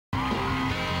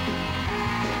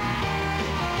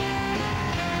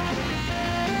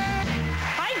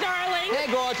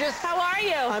Yes. How are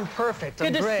you? I'm perfect. Good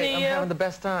I'm to great. see you. I'm having the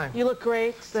best time. You look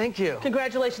great. Thank you.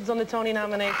 Congratulations on the Tony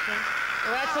nomination.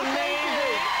 Well, that's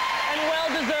amazing. And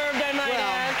well-deserved, I might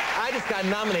add. I just got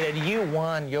nominated. You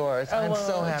won yours. I'm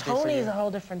so happy for you. Tony's a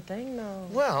whole different thing, though.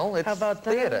 Well, it's How about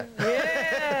that? theater.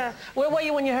 Yeah. Where were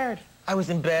you when you heard? I was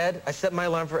in bed. I set my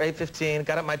alarm for 8:15,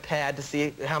 got up my pad to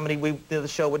see how many the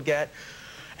show would get.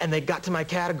 And they got to my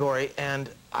category, and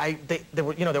there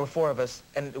were 4 of us,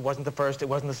 and it wasn't the first, it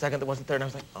wasn't the second, it wasn't the third, and I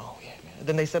was like, oh, yeah, man.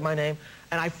 Then they said my name,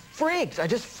 and I freaked. I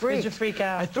just freaked. Did you freak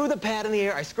out? I threw the pad in the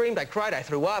air, I screamed, I cried, I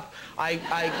threw up.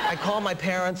 I called my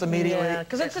parents immediately. Yeah,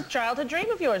 because it's a childhood dream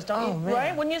of yours, don't you? Man.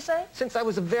 Right, wouldn't you say? Since I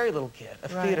was a very little kid, a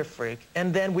theater freak.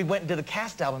 And then we went and did the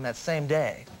cast album that same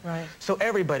day. Right. So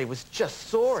everybody was just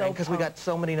soaring because we got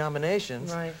so many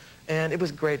nominations. Right. And it was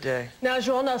a great day. Now, as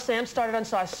you all know, Sam started on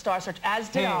Star Search, as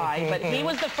did I, but he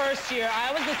was the first year,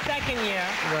 I was the second year.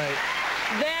 Right.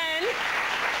 Then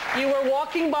you were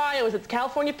walking by, it was at the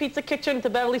California Pizza Kitchen at the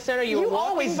Beverly Center. You were walking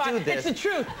always by. do this. It's the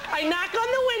truth. I knock on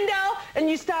the window, and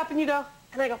you stop, and you go,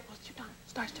 and I go, what's you done?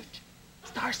 Star Search.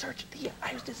 Star Search.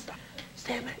 I was just,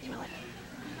 Sam, you were like,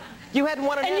 you hadn't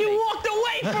won an Emmy. And you walked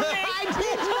away from me. I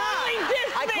did totally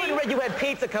dissed I me. couldn't read you had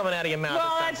pizza coming out of your mouth.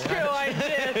 Well, that's true, I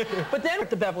did. But then at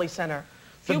the Beverly Center,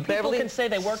 few people can say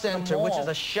they worked at the mall. Which is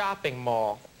a shopping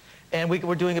mall. And we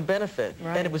were doing a benefit.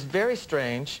 Right. And it was very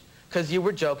strange, because you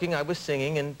were joking, I was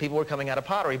singing, and people were coming out of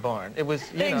Pottery Barn. It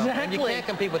was, you know, and you can't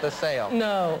compete with a sale.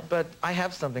 No. But I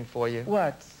have something for you.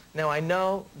 What? Now, I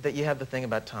know that you have the thing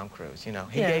about Tom Cruise, you know.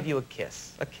 He gave you a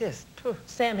kiss. A kiss.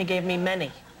 Sam, he gave me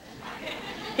many.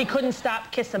 He couldn't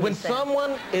stop kissing me. When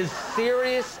someone is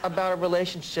serious about a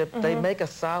relationship, they make a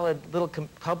solid little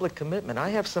public commitment. I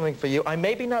have something for you. I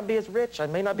may not be as rich. I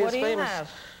may not be as famous. What do you have?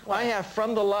 What? I have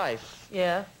From the Life.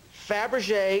 Yeah.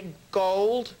 Fabergé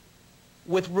gold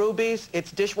with rubies.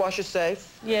 It's dishwasher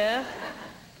safe. Yeah.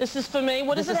 This is for me.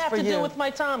 What does it have to do with my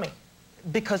Tommy?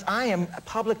 Because I am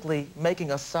publicly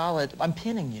making a solid... I'm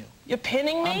pinning you. You're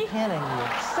pinning me? I'm pinning you.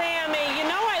 Sammy, you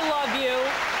know I love you.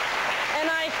 And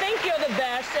I think you're the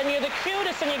best, and you're the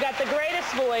cutest, and you got the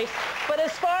greatest voice. But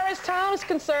as far as Tom's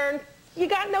concerned, you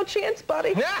got no chance, buddy.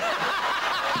 He's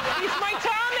my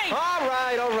Tommy. All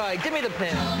right, all right. Give me the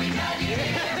pin. All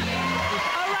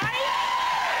right?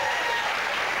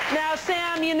 Now,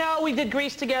 Sam, you know we did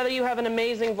Grease together. You have an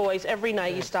amazing voice. Every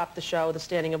night you stop the show with a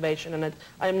standing ovation, and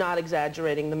I am not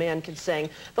exaggerating. The man can sing.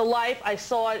 The Life, I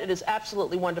saw it. It is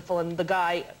absolutely wonderful, and the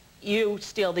guy... You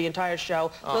steal the entire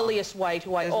show. Lilius White,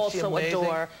 who I also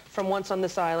adore, from Once on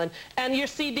This Island. And your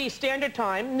CD, Standard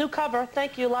Time, new cover.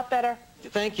 Thank you, a lot better.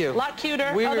 Thank you. A lot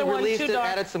cuter. We Other released one, too it, dark.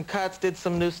 added some cuts, did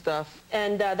some new stuff.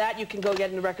 And that you can go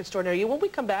get in the record store near you. When we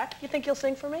come back, you think you'll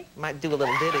sing for me? Might do a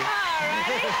little ditty. All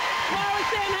right. Well, with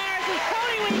Sam Harris's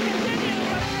Tony, we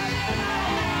continue.